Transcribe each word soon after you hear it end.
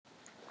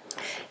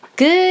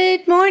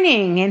Good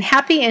morning and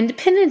happy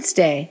Independence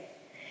Day.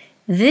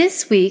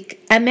 This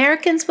week,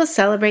 Americans will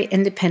celebrate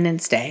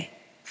Independence Day,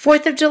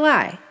 4th of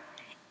July,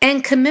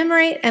 and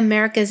commemorate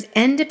America's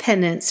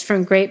independence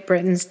from Great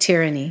Britain's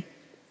tyranny.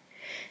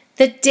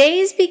 The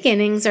day's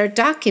beginnings are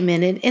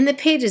documented in the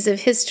pages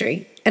of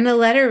history in a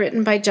letter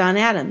written by John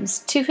Adams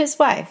to his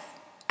wife,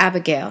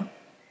 Abigail.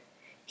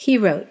 He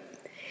wrote,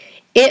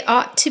 "It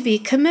ought to be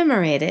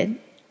commemorated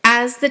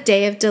as the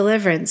day of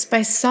deliverance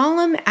by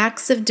solemn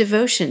acts of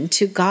devotion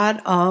to God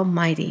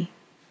Almighty.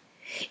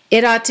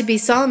 It ought to be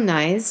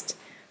solemnized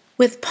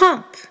with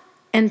pomp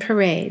and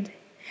parade,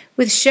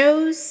 with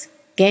shows,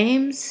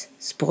 games,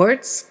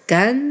 sports,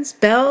 guns,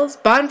 bells,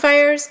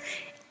 bonfires,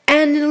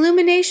 and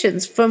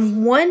illuminations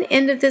from one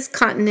end of this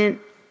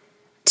continent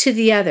to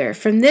the other,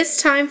 from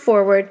this time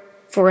forward,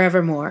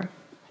 forevermore.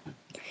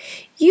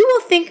 You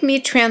will think me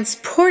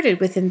transported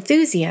with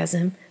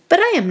enthusiasm, but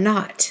I am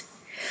not.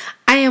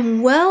 I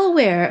am well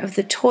aware of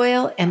the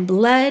toil and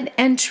blood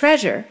and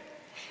treasure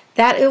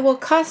that it will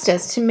cost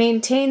us to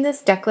maintain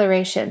this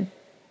declaration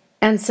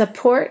and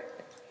support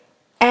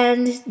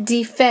and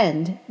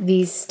defend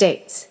these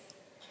states.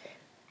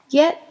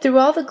 Yet through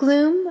all the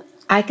gloom,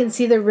 I can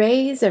see the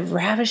rays of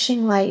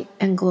ravishing light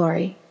and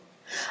glory.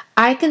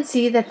 I can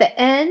see that the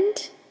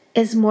end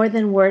is more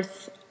than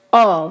worth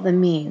all the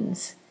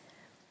means,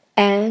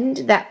 and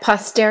that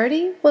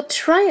posterity will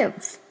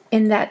triumph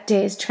in that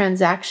day's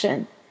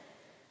transaction.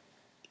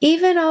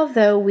 Even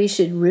although we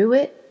should rue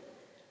it,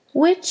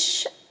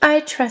 which I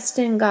trust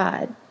in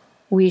God,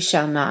 we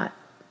shall not."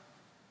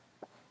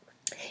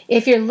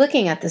 If you're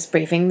looking at this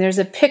briefing, there's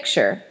a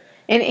picture,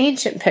 an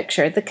ancient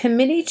picture, the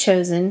committee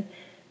chosen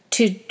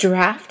to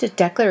draft a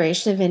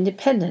Declaration of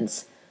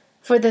Independence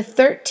for the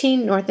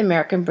 13 North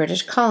American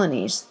British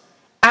colonies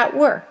at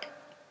work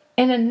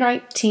in a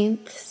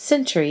 19th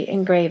century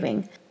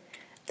engraving.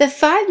 The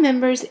 5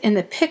 members in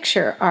the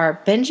picture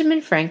are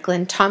Benjamin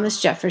Franklin, Thomas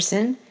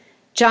Jefferson,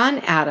 John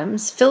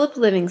Adams, Philip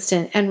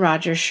Livingston, and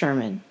Roger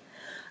Sherman.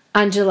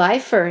 On July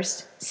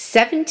 1st,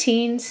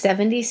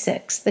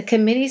 1776, the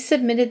committee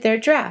submitted their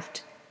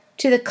draft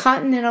to the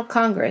Continental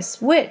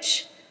Congress,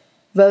 which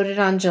voted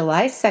on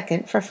July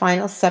 2nd for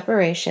final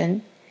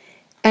separation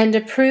and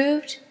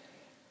approved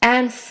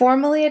and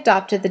formally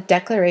adopted the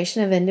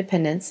Declaration of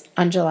Independence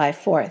on July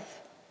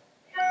 4th.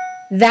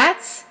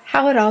 That's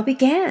how it all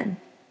began,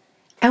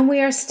 and we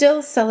are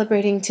still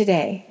celebrating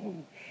today.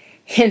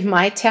 In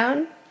my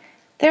town,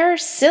 there are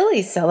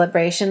silly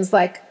celebrations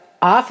like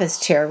office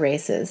chair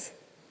races,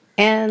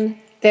 and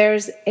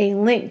there's a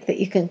link that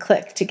you can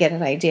click to get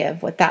an idea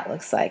of what that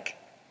looks like.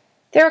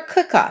 There are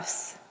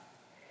cook-offs,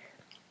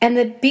 and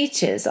the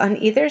beaches on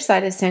either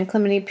side of San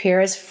Clemente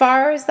Pier, as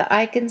far as the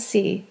eye can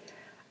see,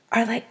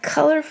 are like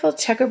colorful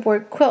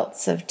checkerboard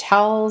quilts of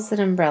towels and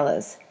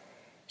umbrellas.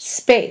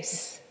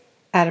 Space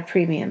at a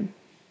premium.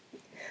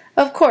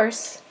 Of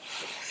course,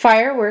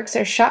 fireworks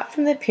are shot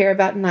from the pier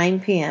about 9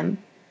 p.m.,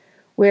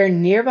 where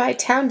nearby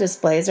town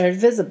displays are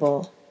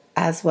visible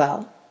as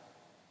well.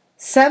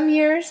 Some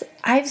years,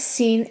 I've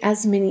seen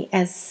as many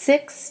as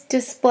 6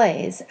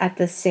 displays at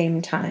the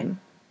same time.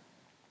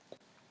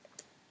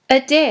 A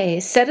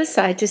day set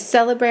aside to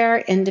celebrate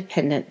our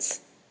independence.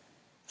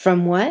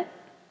 From what?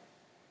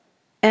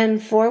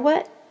 And for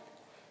what?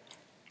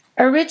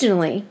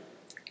 Originally,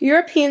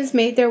 Europeans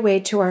made their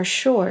way to our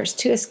shores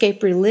to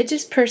escape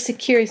religious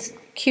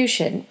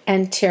persecution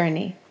and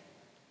tyranny.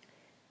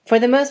 For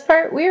the most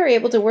part, we are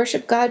able to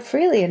worship God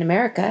freely in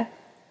America.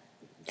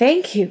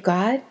 Thank you,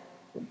 God.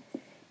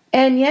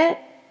 And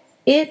yet,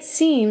 it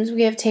seems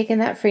we have taken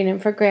that freedom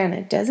for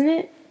granted, doesn't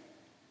it?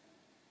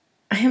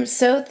 I am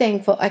so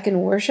thankful I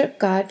can worship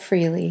God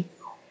freely,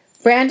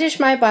 brandish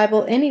my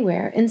Bible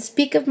anywhere, and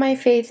speak of my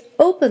faith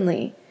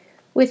openly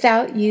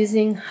without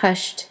using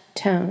hushed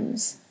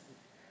tones.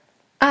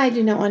 I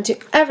do not want to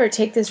ever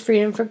take this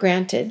freedom for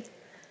granted.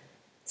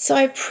 So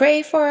I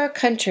pray for our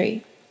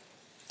country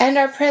and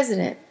our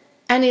president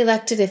and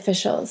elected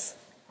officials.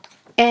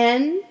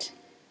 And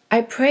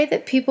I pray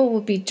that people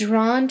will be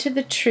drawn to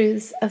the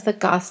truths of the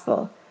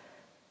gospel,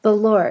 the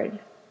Lord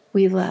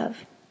we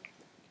love.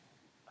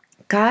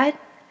 God,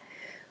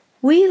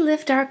 we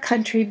lift our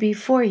country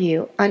before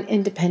you on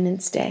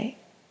Independence Day.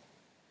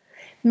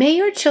 May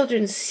your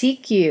children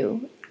seek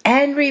you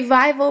and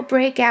revival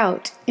break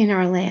out in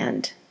our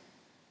land.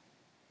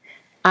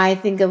 I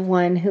think of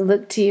one who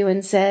looked to you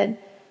and said,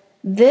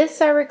 "This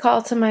I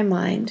recall to my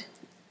mind.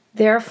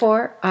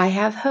 Therefore, I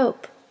have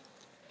hope."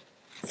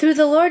 Through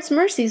the Lord's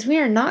mercies, we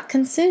are not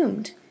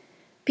consumed,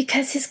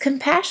 because his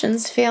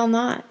compassions fail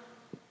not.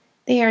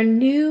 They are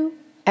new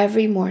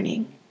every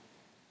morning.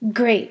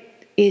 Great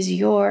is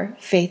your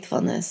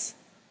faithfulness.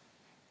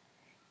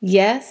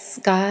 Yes,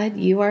 God,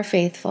 you are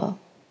faithful,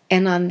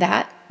 and on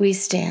that we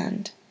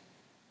stand.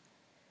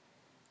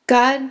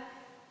 God,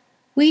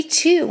 we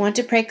too want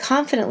to pray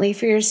confidently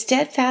for your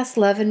steadfast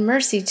love and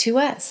mercy to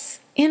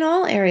us in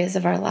all areas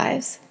of our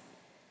lives.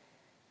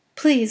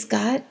 Please,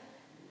 God,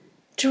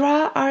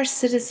 draw our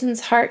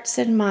citizens' hearts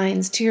and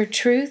minds to your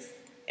truth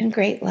and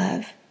great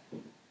love.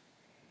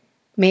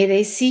 May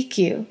they seek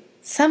you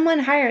someone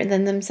higher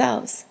than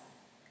themselves.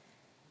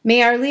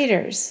 May our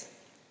leaders,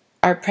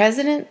 our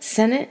President,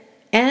 Senate,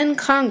 and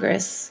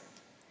Congress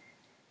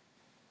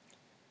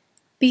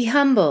be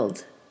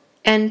humbled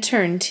and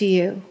turn to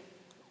you.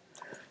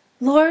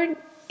 Lord,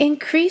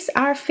 increase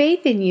our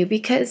faith in you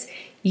because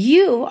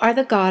you are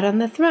the God on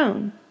the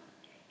throne,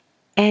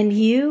 and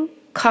you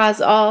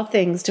cause all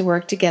things to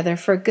work together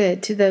for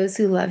good to those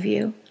who love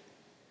you.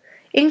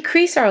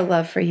 Increase our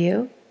love for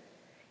you,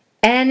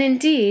 and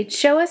indeed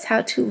show us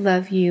how to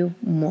love you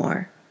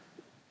more.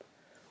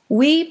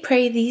 We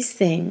pray these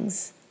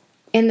things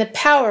in the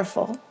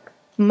powerful,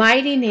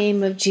 mighty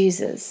name of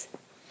Jesus.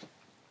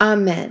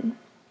 Amen.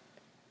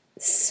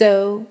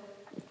 So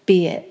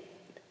be it.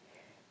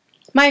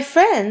 My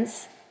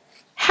friends,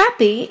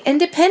 happy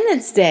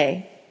Independence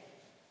Day!